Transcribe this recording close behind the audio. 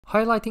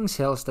Highlighting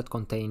cells that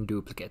contain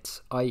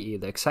duplicates, i.e.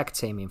 the exact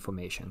same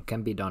information,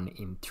 can be done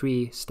in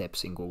 3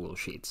 steps in Google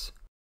Sheets.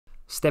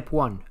 Step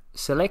 1.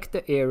 Select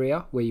the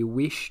area where you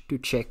wish to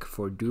check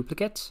for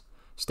duplicates.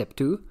 Step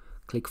 2.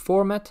 Click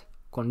Format,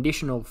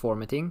 Conditional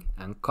Formatting,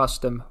 and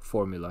Custom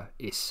Formula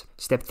is.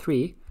 Step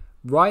 3.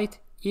 Write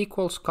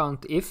equals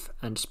COUNTIF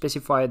and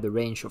specify the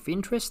range of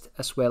interest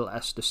as well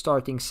as the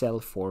starting cell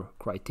for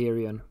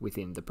criterion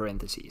within the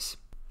parentheses.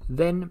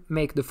 Then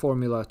make the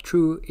formula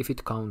true if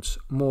it counts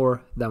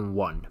more than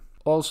 1.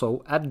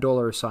 Also add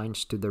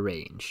 $signs to the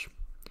range.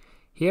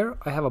 Here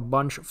I have a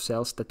bunch of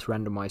cells that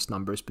randomize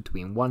numbers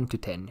between 1 to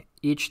 10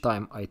 each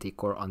time I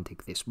tick or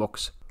untick this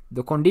box.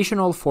 The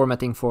conditional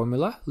formatting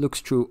formula looks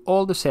through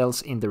all the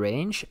cells in the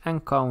range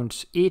and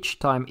counts each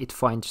time it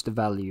finds the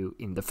value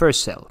in the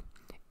first cell.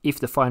 If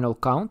the final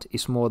count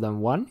is more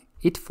than 1,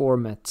 it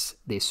formats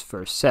this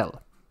first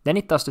cell. Then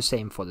it does the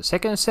same for the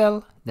second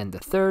cell, then the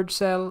third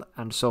cell,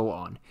 and so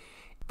on.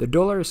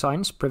 The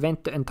 $signs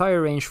prevent the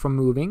entire range from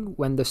moving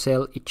when the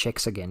cell it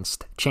checks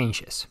against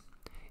changes.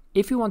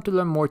 If you want to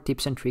learn more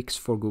tips and tricks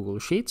for Google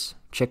Sheets,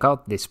 check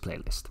out this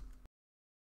playlist.